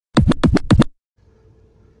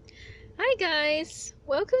Hi guys,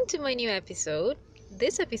 welcome to my new episode.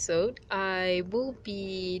 This episode, I will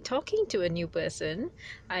be talking to a new person.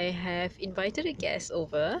 I have invited a guest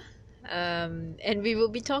over, and we will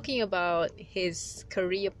be talking about his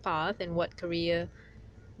career path and what career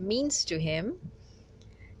means to him.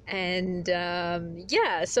 And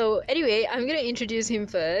so anyway, I'm gonna introduce him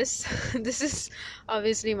first. This is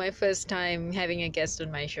obviously my first time having a guest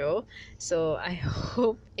on my show, so I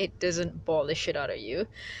hope it doesn't bore the shit out of you.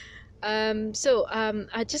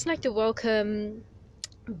 I'd just like to welcome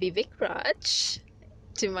Vivekraj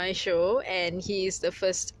to my show, and he's the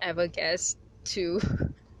first ever guest to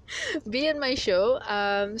be on my show.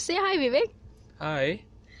 Say hi, Vivek. Hi.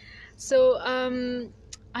 So,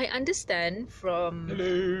 I understand from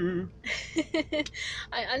Hello.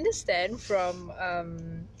 I understand from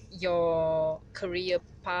your career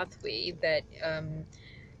pathway that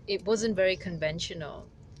it wasn't very conventional.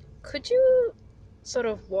 Could you sort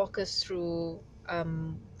of walk us through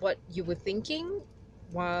what you were thinking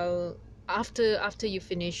while after you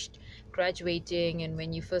finished graduating and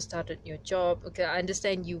when you first started your job? Okay, I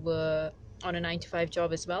understand you were on a 9 to 5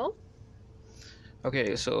 job as well.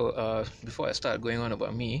 Okay, so before I start going on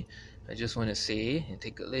about me, I just want to say and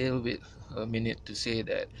take a minute to say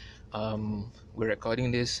that we're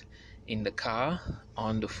recording this in the car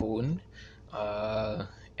on the phone.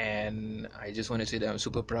 And I just want to say that I'm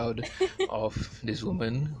super proud of this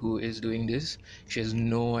woman who is doing this. She has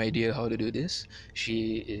no idea how to do this.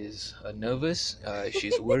 She is nervous.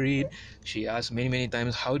 She's worried. She asked many, many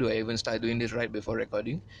times, how do I even start doing this right before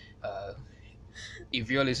recording? If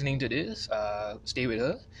you're listening to this, stay with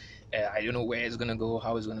her. I don't know where it's gonna go,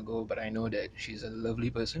 how it's gonna go, but I know that she's a lovely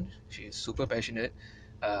person. She's super passionate,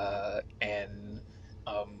 and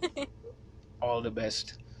all the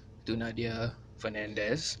best to Nadia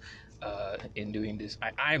Fernandez in doing this.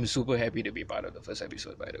 I'm super happy to be part of the first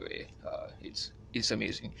episode. By the way, it's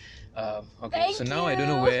amazing. Okay, so now I don't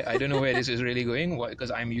know where this is really going. Why? Because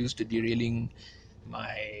I'm used to derailing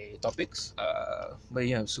my topics. But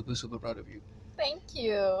yeah, I'm super proud of you. Thank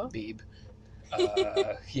you. Babe.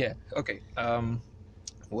 Yeah, okay.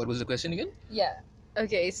 What was the question again? Yeah.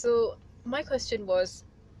 Okay, so my question was,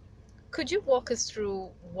 could you walk us through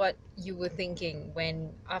what you were thinking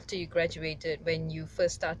when after you graduated, when you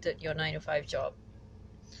first started your 9 to 5 job?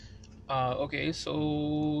 Okay,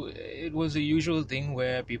 so it was the usual thing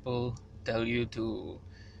where people tell you to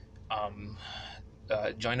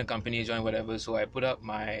join a company, join whatever. So I put up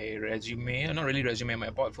my resume, not really resume, my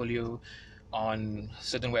portfolio on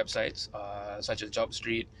certain websites, such as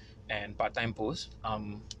JobStreet and Part-Time Post.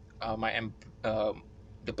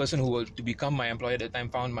 The person who was to become my employer at the time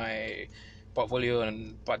found my portfolio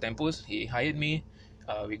on Part-Time Post. He hired me.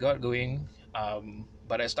 We got going.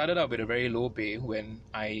 But I started out with a very low pay when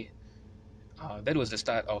that was the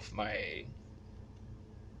start of my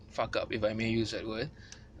fuck up, if I may use that word.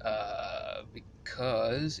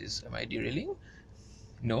 Because am I derailing?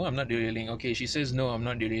 No, I'm not derailing. Okay, she says no, I'm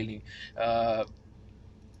not derailing.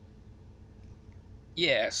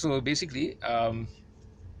 Yeah, so basically,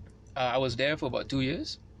 I was there for about 2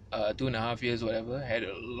 years, 2.5 years, whatever. Had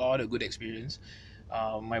a lot of good experience.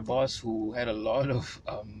 My boss, who had a lot of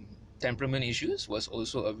temperament issues, was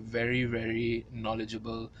also a very, very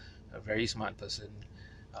knowledgeable, a very smart person,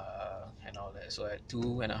 and all that. So I had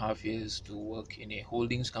 2.5 years to work in a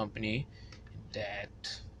holdings company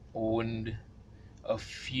that owned a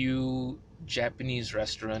few Japanese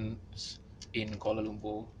restaurants in Kuala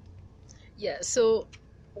Lumpur. Yeah, so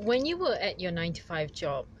when you were at your 9 to 5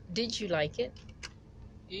 job, did you like it?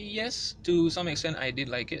 Yes, to some extent, I did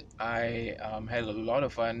like it. I had a lot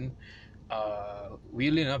of fun.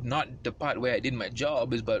 Weirdly enough, not the part where I did my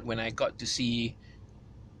job, but when I got to see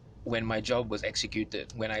when my job was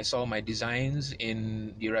executed, when I saw my designs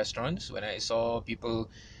in the restaurants, when I saw people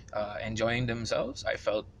enjoying themselves, I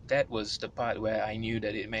felt that was the part where I knew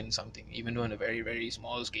that it meant something, even though on a very, very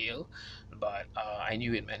small scale. But I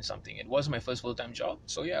knew it meant something. It was my first full-time job.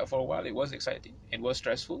 So yeah, for a while it was exciting. It was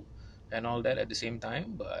stressful and all that at the same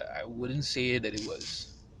time, but I wouldn't say that it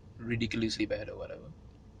was ridiculously bad or whatever.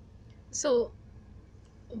 So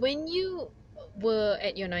when you were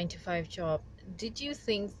at your 9 to 5 job, did you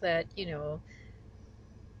think that,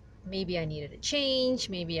 maybe I needed a change,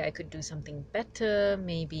 maybe I could do something better,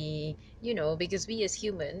 maybe, because we as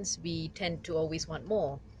humans, we tend to always want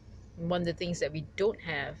more, want the things that we don't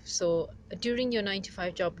have. So during your 9 to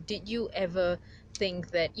 5 job, did you ever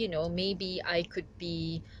think that, maybe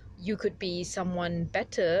you could be someone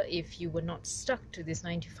better if you were not stuck to this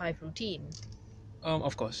 9 to 5 routine?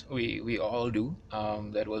 Of course, we all do.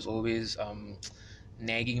 That was always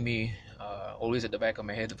nagging me always at the back of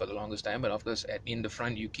my head for the longest time. But of course, in the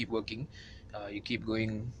front, you keep working, you keep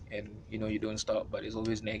going, and you don't stop. But it's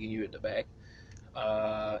always nagging you at the back.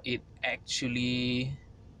 It actually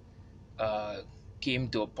uh, came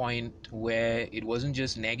to a point where it wasn't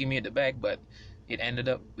just nagging me at the back, but it ended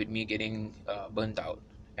up with me getting burnt out,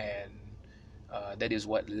 and that is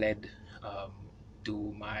what led um,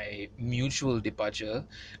 to my mutual departure,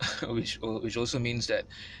 which also means that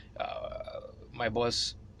my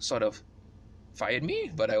boss sort of fired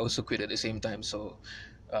me, but I also quit at the same time. So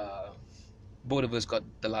uh, both of us got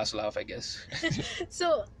the last laugh, I guess.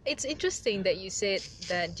 So it's interesting that you said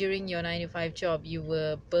that during your 9 to 5 job you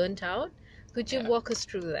were burnt out. Could you Yeah. walk us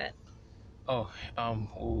through that? Oh,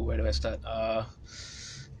 where do I start?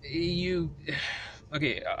 You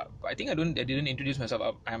okay? I think I didn't introduce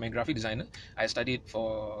myself. I'm a graphic designer. I studied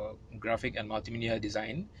for graphic and multimedia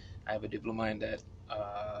design. I have a diploma in that.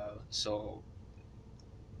 So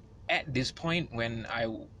at this point, when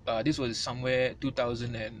this was somewhere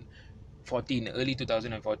 2014, early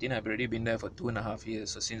 2014. I've already been there for 2.5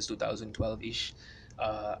 years, so since 2012 ish.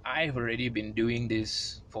 I've already been doing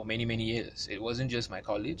this for many many years. It wasn't just my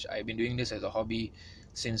college. I've been doing this as a hobby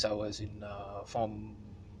since I was in form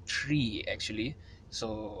 3 actually.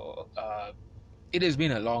 So it has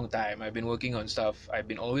been a long time. I've been working on stuff. I've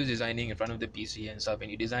been always designing in front of the PC and stuff,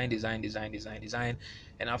 and you design,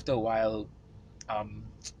 and after a while, um,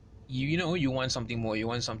 you want something more. You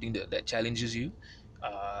want something that challenges you.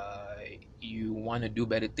 uh, you want to do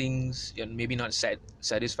better things. You're maybe not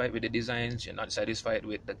satisfied with the designs. You're not satisfied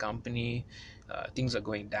with the company. Things are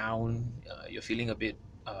going down. You're feeling a bit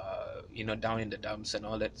down in the dumps and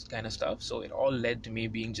all that kind of stuff. So it all led to me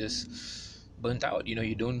being just burnt out.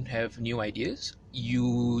 You don't have new ideas.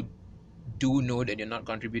 You do know that you're not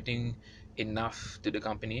contributing enough to the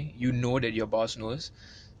company. You know that your boss knows.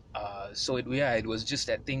 It was just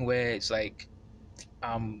that thing where it's like,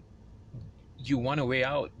 um you want a way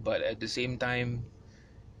out, but at the same time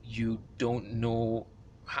you don't know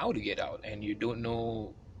how to get out, and you don't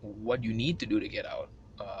know what you need to do to get out,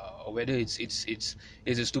 or whether it's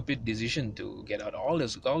a stupid decision to get out. All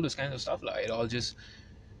this kind of stuff, like, it all just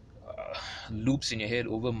uh, loops in your head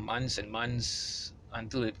over months and months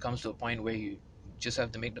until it comes to a point where you just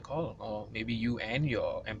have to make the call, or maybe you and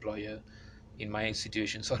your employer, in my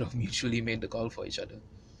situation, sort of mutually made the call for each other.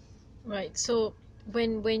 Right. So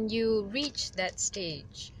when you reach that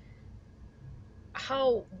stage,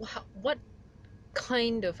 what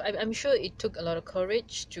kind of I'm sure it took a lot of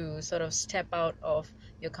courage to sort of step out of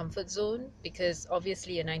your comfort zone, because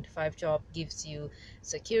obviously a 9 to 5 job gives you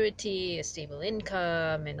security, a stable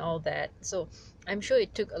income, and all that. So I'm sure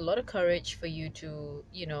it took a lot of courage for you to,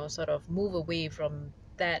 sort of move away from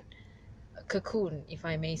that cocoon, if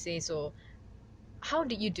I may say so. How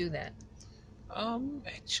did you do that?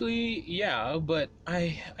 Actually, yeah, but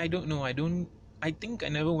I don't know. I think I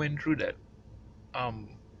never went through that. Um,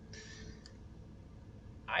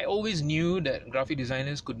 I always knew that graphic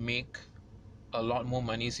designers could make a lot more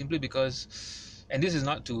money simply because, and this is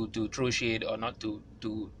not to throw shade or not to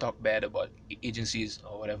talk bad about agencies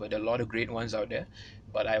or whatever. There are a lot of great ones out there,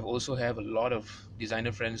 but I've also have a lot of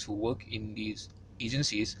designer friends who work in these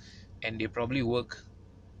agencies, and they probably work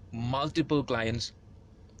multiple clients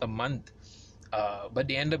a month, but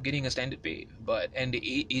they end up getting a standard pay. And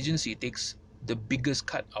the agency takes the biggest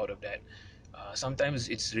cut out of that. Sometimes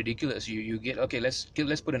it's ridiculous. You get, okay. Let's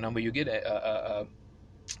put a number. You get a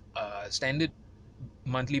standard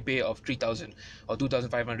monthly pay of 3,000 or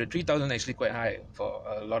 2,500. 3,000 actually quite high for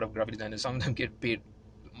a lot of graphic designers. Some of them get paid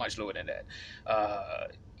much lower than that.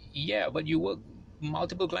 Yeah, but you work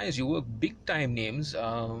multiple clients. You work big time names.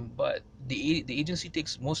 But the agency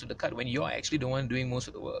takes most of the cut when you're actually the one doing most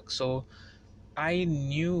of the work. So I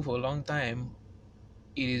knew for a long time,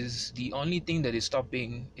 it is the only thing that is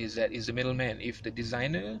stopping is the middleman. If the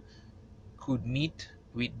designer could meet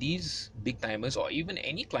with these big timers, or even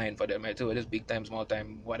any client for that matter, whether it's big time, small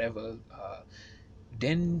time, whatever,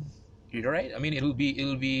 then you're right. I mean, it'll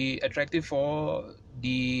be attractive for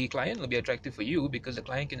the client. It'll be attractive for you because the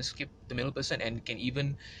client can skip the middle person, and can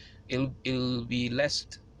even it'll be less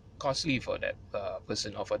costly for that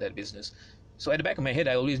person or for that business. So at the back of my head,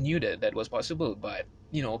 I always knew that that was possible, but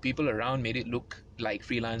people around made it look like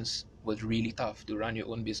freelance was really tough to run your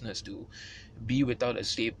own business, to be without a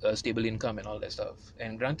stable income and all that stuff.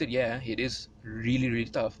 And granted, yeah, it is really really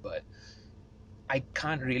tough, but I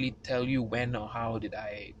can't really tell you when or how did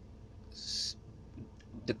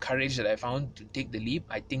the courage that I found to take the leap.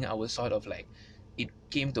 I think I was sort of like, it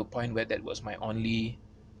came to a point where that was my only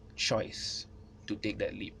choice to take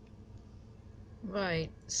that leap. Right.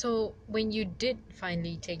 So when you did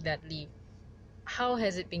finally take that leap, how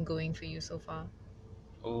has it been going for you so far?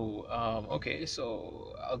 Oh, okay.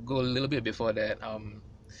 So I'll go a little bit before that.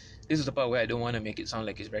 This is the part where I don't want to make it sound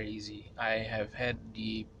like it's very easy. I have had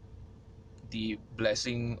the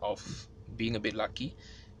blessing of being a bit lucky,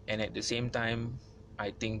 and at the same time,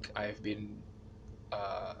 I think I've been,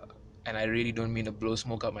 uh, and I really don't mean to blow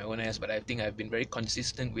smoke up my own ass, but I think I've been very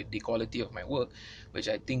consistent with the quality of my work, which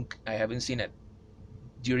I think I haven't seen at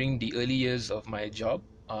during the early years of my job,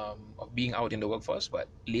 of being out in the workforce. But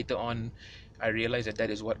later on, I realized that that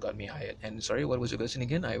is what got me hired. And sorry, what was your question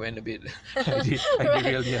again? I went a bit, I Right,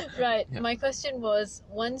 derailed here. right. Yeah, My question was,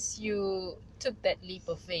 once you took that leap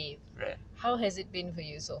of faith, right. how has it been for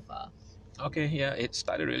you so far? Okay, yeah, it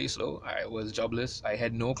started really slow. I was jobless. I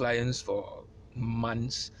had no clients for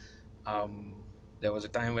months. Um, there was a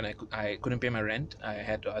time when I couldn't pay my rent. I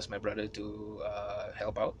had to ask my brother to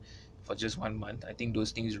help out for just 1 month. I think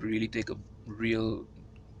those things really take a real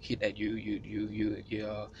hit at you.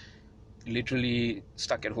 You're literally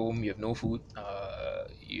stuck at home. You have no food.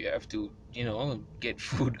 You have to get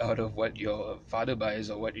food out of what your father buys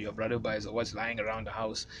or what your brother buys or what's lying around the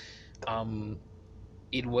house. Um,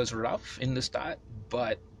 it was rough in the start,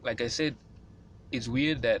 but like I said, it's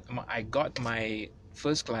weird that I got my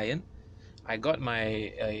first client. I got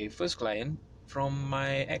my first client from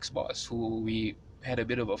my ex boss, who we had a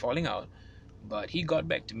bit of a falling out. But he got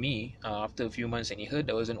back to me after a few months, and he heard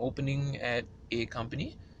there was an opening at a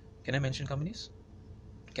company. Can I mention companies?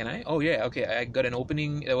 Can I? Oh yeah, okay. I got an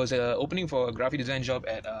opening. There was a opening for a graphic design job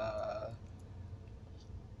at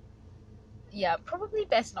Yeah, probably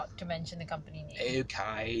best not to mention the company name.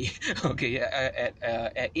 okay, okay, yeah,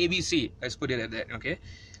 at ABC. Let's put it at that. Okay,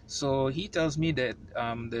 so he tells me that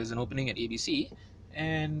there's an opening at ABC,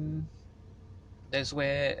 and that's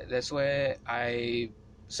where I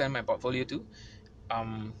send my portfolio to.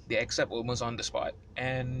 They accept almost on the spot,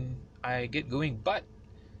 and I get going. But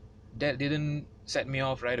that didn't set me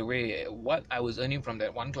off right away. What I was earning from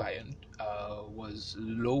that one client was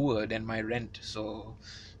lower than my rent, so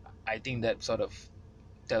I think that sort of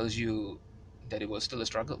tells you that it was still a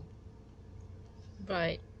struggle.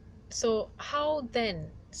 Right. So how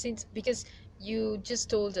then, since because you just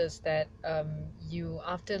told us that you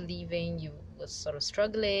after leaving you was sort of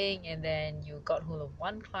struggling and then you got hold of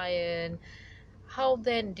one client, how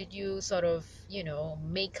then did you sort of,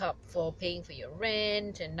 make up for paying for your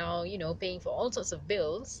rent and now, paying for all sorts of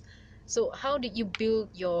bills? So how did you build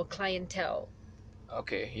your clientele?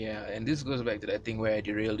 Okay, yeah, and this goes back to that thing where I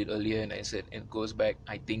derailed it earlier, and I said it goes back,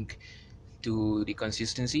 I think, to the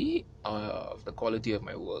consistency of the quality of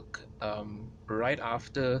my work. Right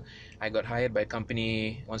after I got hired by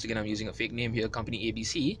company, once again, I'm using a fake name here, company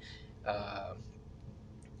ABC, uh,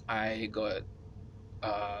 I got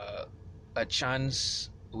uh, a chance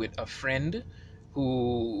with a friend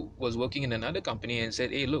who was working in another company and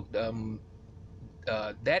said, "Hey, look,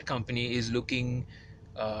 that company is looking.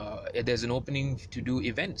 There's an opening to do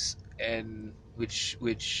events, and which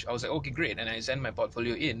I was like, okay, great." And I sent my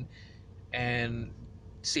portfolio in, and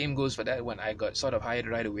same goes for that one. I got sort of hired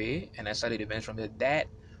right away, and I started events from there. That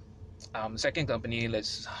second company,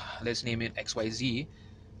 let's name it XYZ.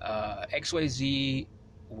 XYZ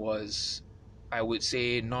was, I would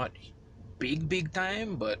say, not big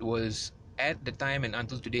time, but was at the time and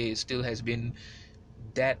until today still has been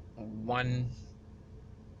that one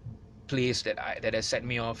place that has set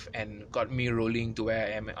me off and got me rolling to where I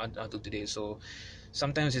am until today. So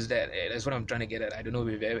sometimes is that's what I'm trying to get at. I don't know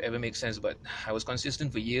if it ever makes sense, but I was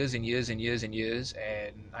consistent for years and years and years and years,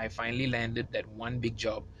 and I finally landed that one big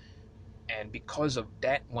job. And because of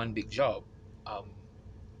that one big job, um,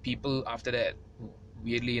 people after that,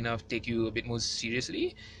 weirdly enough, take you a bit more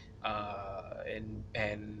seriously,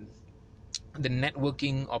 and the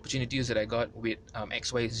networking opportunities that I got with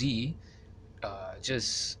XYZ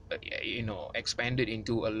just expanded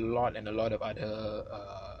into a lot and a lot of other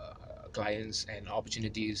clients and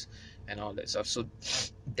opportunities and all that stuff. So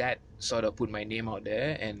that sort of put my name out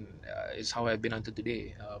there, and it's how I've been until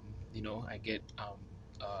today. I get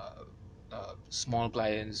small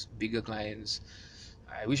clients, bigger clients.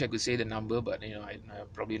 I wish I could say the number, but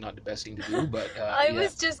probably not the best thing to do. But I yeah,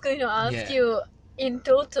 was just going to ask yeah. you, in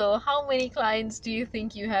total, how many clients do you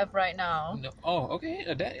think you have right now? No, oh, okay.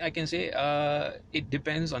 That I can say. It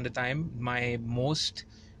depends on the time. My most,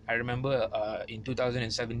 I remember, in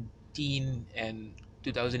 2017 and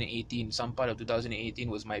 2018. Some part of 2018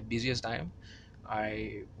 was my busiest time.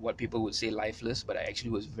 What people would say lifeless, but I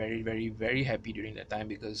actually was very, very, very happy during that time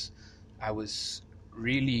because I was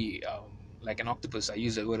really like an octopus. I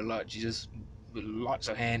use that word a lot. You just with lots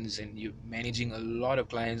of hands, and you're managing a lot of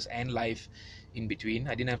clients and life in between.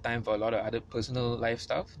 I didn't have time for a lot of other personal life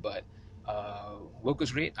stuff, but Work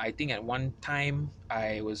was great. I think at one time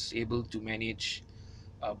I was able to manage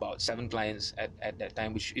about 7 clients at that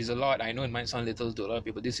time, which is a lot. I know it might sound little to a lot of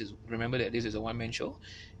people. Remember that this is a one-man show,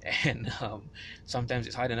 and sometimes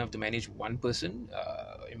it's hard enough to manage one person.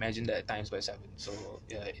 Imagine that times by 7. So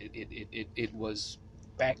it was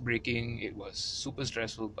back-breaking. It was super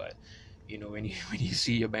stressful, but when you when you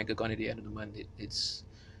see your bank account at the end of the month,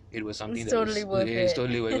 it was something It's that totally was worth it's it.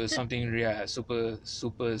 totally it was something, yeah, super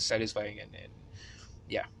super satisfying, and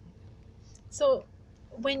yeah. So,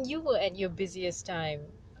 when you were at your busiest time,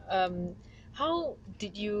 um, how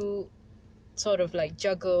did you sort of like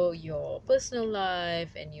juggle your personal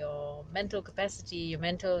life and your mental capacity, your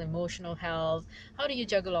mental, emotional health? How do you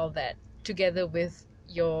juggle all that together with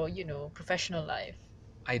your, professional life?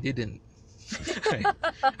 I didn't. I,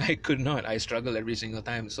 I could not. I struggled every single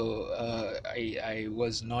time. So I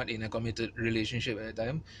was not in a committed relationship at the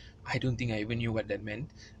time. I don't think I even knew what that meant.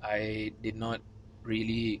 I did not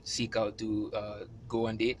really seek out to go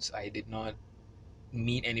on dates. I did not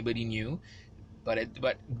meet anybody new. But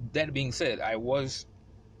that being said, I was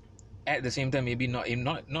at the same time, maybe not in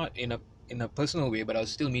a personal way, but I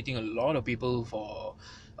was still meeting a lot of people for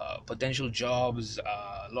potential jobs,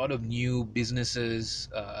 a lot of new businesses,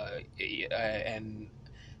 and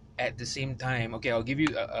at the same time, okay, I'll give you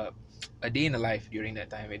a day in the life during that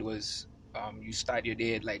time. It was you start your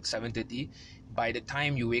day at like 7:30. By the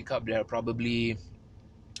time you wake up, there are probably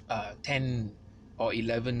 10 or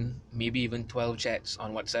 11, maybe even 12 chats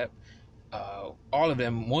on WhatsApp. All of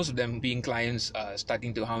them, most of them being clients,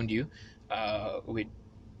 starting to hound you with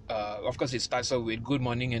of course, it starts off with good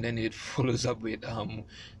morning, and then it follows up with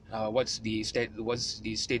what's the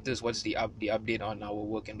status, what's the update on our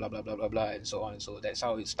work, and blah blah blah blah blah, and so on. So that's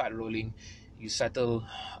how it start rolling. You settle,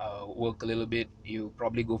 work a little bit. You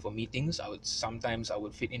probably go for meetings. I would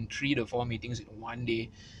fit in 3 to 4 meetings in one day.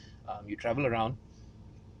 You travel around.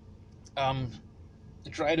 Um,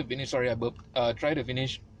 try to finish. Sorry, I burped. Try to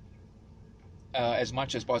finish as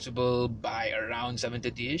much as possible by around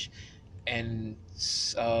 7:30 ish, and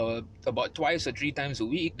about twice or 3 times a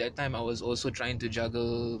week. That time I was also trying to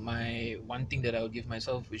juggle my one thing that I would give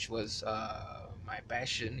myself, which was my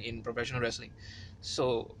passion in professional wrestling.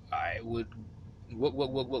 So I would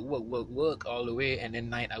work all the way, and then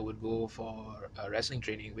night I would go for wrestling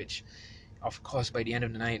training, which of course by the end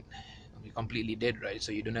of the night you're completely dead, right?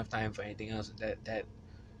 So you don't have time for anything else.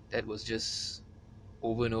 That was just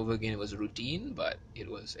over and over again. It was a routine, but it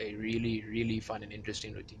was a really really fun and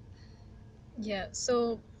interesting routine. Yeah,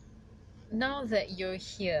 so now that you're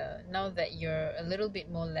here, now that you're a little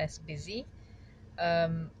bit more less busy,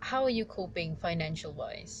 how are you coping financial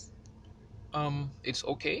wise? It's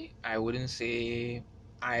okay. I wouldn't say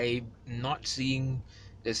I'm not seeing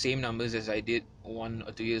the same numbers as I did 1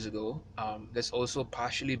 or 2 years ago. That's also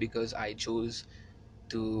partially because I chose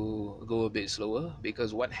to go a bit slower,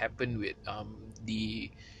 because what happened with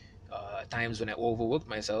the times when I overworked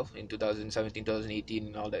myself in 2017, 2018,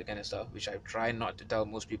 and all that kind of stuff, which I try not to tell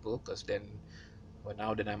most people, because then, well,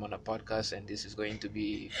 now that I'm on a podcast and this is going to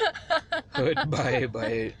be heard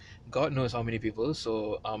by God knows how many people.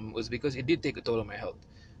 So was because it did take a toll on my health.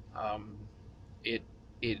 Um, it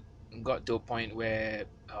it got to a point where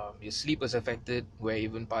your sleep was affected, where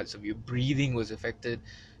even parts of your breathing was affected,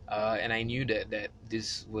 and I knew that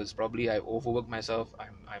this was probably I overworked myself.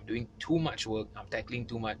 I'm doing too much work. I'm tackling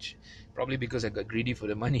too much, probably because I got greedy for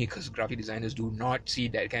the money. Because graphic designers do not see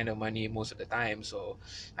that kind of money most of the time. So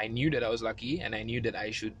I knew that I was lucky, and I knew that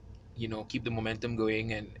I should, keep the momentum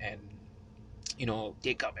going, and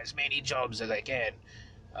take up as many jobs as I can,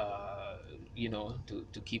 uh,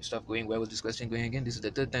 to keep stuff going. Where was this question going again? This is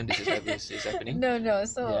the third time this is happening. No, no.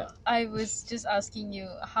 So Yeah. I was just asking you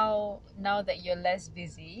how, now that you're less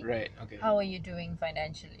busy, Right. Okay. how are you doing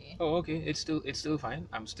financially? Oh, okay. It's still fine.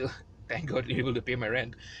 I'm still thank God able to pay my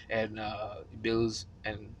rent and bills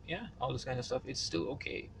and yeah, all this kind of stuff. It's still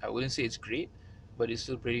okay. I wouldn't say it's great, but it's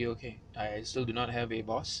still pretty okay. I still do not have a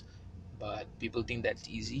boss, but people think that's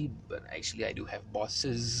easy. But actually, I do have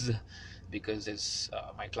bosses because it's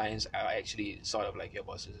my clients are actually sort of like your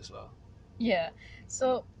bosses as well. Yeah.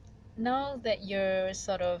 So now that you're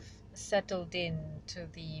sort of settled in to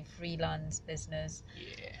the freelance business,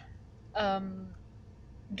 Yeah. um,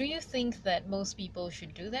 do you think that most people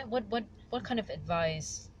should do that? What kind of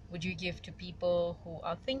advice would you give to people who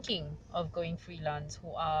are thinking of going freelance,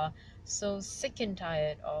 who are so sick and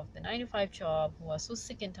tired of the 9 to 5 job, who are so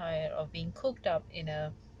sick and tired of being cooped up in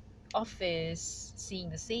a office, seeing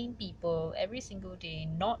the same people every single day,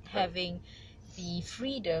 not Right. having the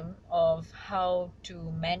freedom of how to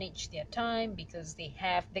manage their time because they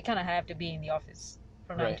kind of have to be in the office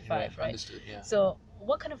from nine Right. to Right. five, right? Understood. Yeah. So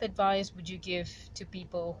what kind of advice would you give to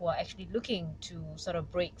people who are actually looking to sort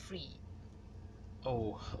of break free?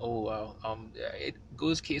 Oh wow. It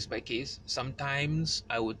goes case by case. Sometimes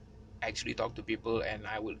I would actually talk to people and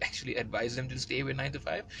I would actually advise them to stay with 9 to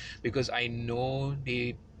 5, because I know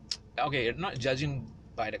they, okay, not judging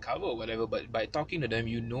by the cover or whatever, but by talking to them,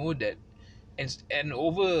 you know that, and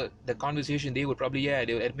over the conversation, they would probably, yeah,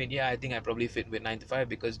 they would admit, yeah, I think I probably fit with 9 to 5,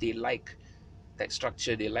 because they like that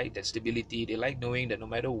structure, they like that stability, they like knowing that no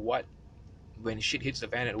matter what, when shit hits the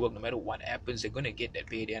fan at work, no matter what happens, they're gonna get that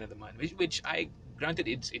pay at the end of the month. Which I granted,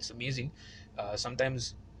 it's amazing.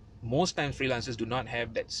 Sometimes, most times, freelancers do not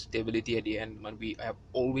have that stability at the end of the month.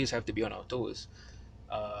 Always have to be on our toes.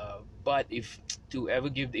 But if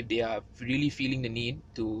they are really feeling the need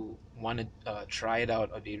to want to try it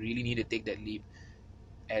out, or they really need to take that leap,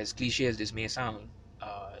 as cliche as this may sound,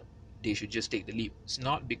 uh, they should just take the leap. It's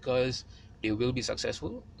not because they will be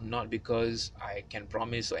successful, not because I can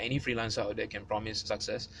promise, or any freelancer out there can promise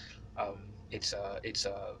success. It's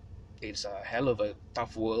a hell of a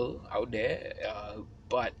tough world out there.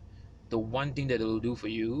 But the one thing that it will do for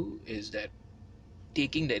you is that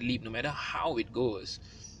taking that leap, no matter how it goes,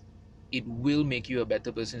 it will make you a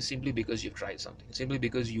better person, simply because you've tried something, simply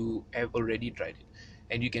because you have already tried it,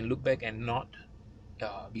 and you can look back and not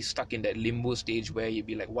be stuck in that limbo stage where you'd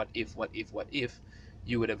be like, what if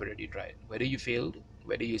you would have already tried. Whether you failed,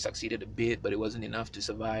 whether you succeeded a bit but it wasn't enough to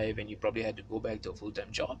survive and you probably had to go back to a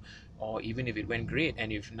full-time job, or even if it went great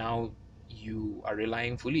and if now you are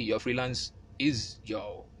relying fully, your freelance is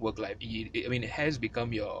your work life. I mean, it has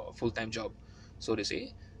become your full-time job, so to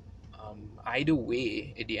say. Either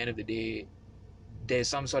way, at the end of the day, there's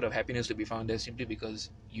some sort of happiness to be found there, simply because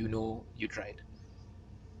you know you tried.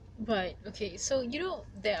 Right. Okay. So,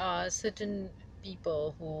 there are certain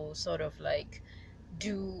people who sort of like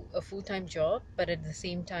do a full-time job, but at the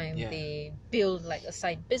same time Yeah, they build like a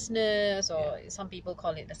side business, yeah, or some people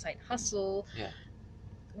call it a side hustle. yeah.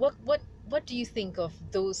 What do you think of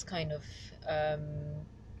those kind of um,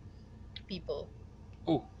 people?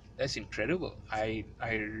 Oh, that's incredible. I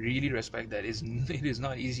really respect that. It is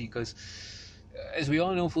not easy, because as we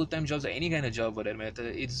all know, full-time jobs, or any kind of job for that matter,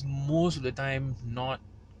 it's most of the time not,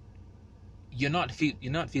 you're not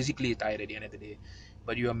physically tired at the end of the day,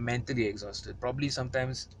 but you are mentally exhausted. Probably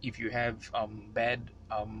sometimes, if you have bad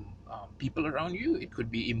people around you, it could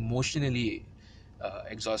be emotionally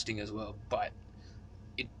exhausting as well. But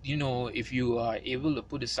if you are able to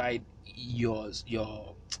put aside your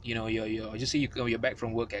your just say you're back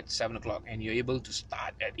from work at 7 o'clock, and you're able to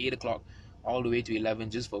start at 8 o'clock all the way to 11,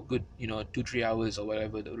 just for good 2-3 hours or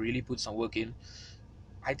whatever, to really put some work in.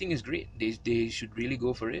 I think it's great. They should really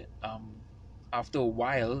go for it. After a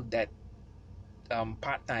while, that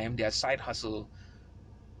part-time, their side hustle,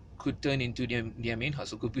 could turn into their main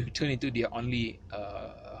hustle, could turn into their only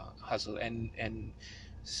hustle. And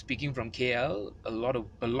speaking from KL, a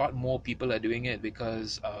lot more people are doing it,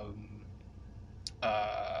 because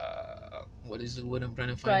what is the word I'm trying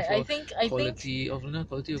to find Right. I for think I think quality of, not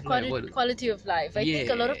quality it's of life, what? quality of life. I think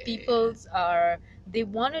a lot of Yeah. people they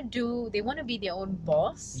want to be their own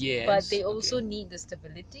boss, but Yes. they also Okay. need the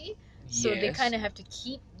stability. So they kind Yes. of have to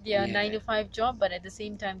keep their nine Yeah. to five job, but at the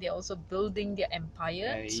same time they're also building their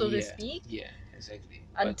empire, so to Yeah. speak, Yeah. Exactly.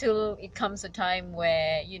 But until it comes a time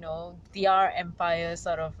where their empire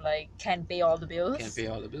sort of like can pay all the can bills. pay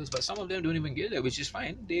all the bills. But some of them don't even get that, which is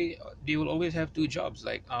fine. They will always have two jobs.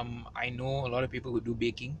 Like, I know a lot of people who do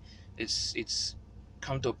baking. It's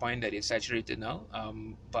come to a point that it's saturated now.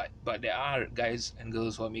 But there are guys and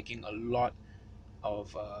girls who are making a lot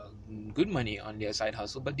of good money on their side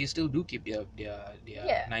hustle, but they still do keep their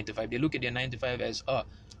Yeah. 9 to 5. They look at their 9 to 5 as,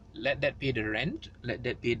 let that pay the rent, let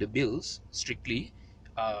that pay the bills strictly.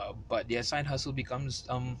 But their side hustle becomes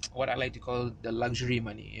what I like to call the luxury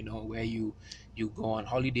money. Where you go on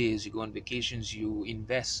holidays, you go on vacations, you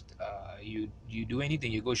invest, you do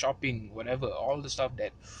anything, you go shopping, whatever, all the stuff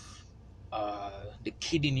that the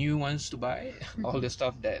kid in you wants to buy, all the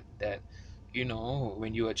stuff that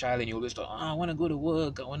when you're a child and you always thought, I want to go to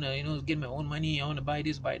work, I want to get my own money, I want to buy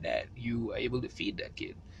this, buy that. You are able to feed that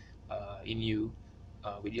kid in you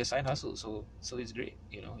with your side hustle. So it's great.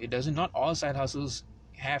 It doesn't, not all side hustles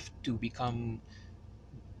have to become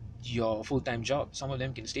your full-time job. Some of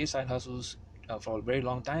them can stay side hustles for a very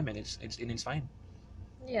long time, and it's fine.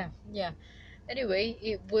 Yeah, yeah. Anyway,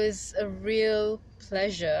 it was a real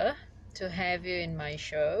pleasure to have you in my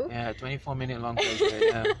show. Yeah, 24-minute long pleasure.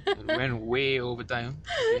 Yeah, it went way over time.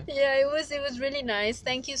 Okay. Yeah, it was really nice.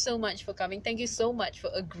 Thank you so much for coming. Thank you so much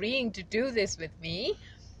for agreeing to do this with me.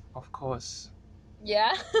 Of course.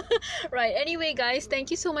 Yeah. Right. Anyway, guys,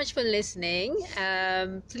 thank you so much for listening.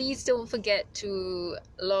 Please don't forget to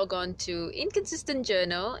log on to Inconsistent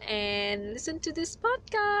Journal and listen to this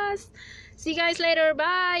podcast. See you guys later.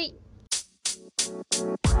 Bye.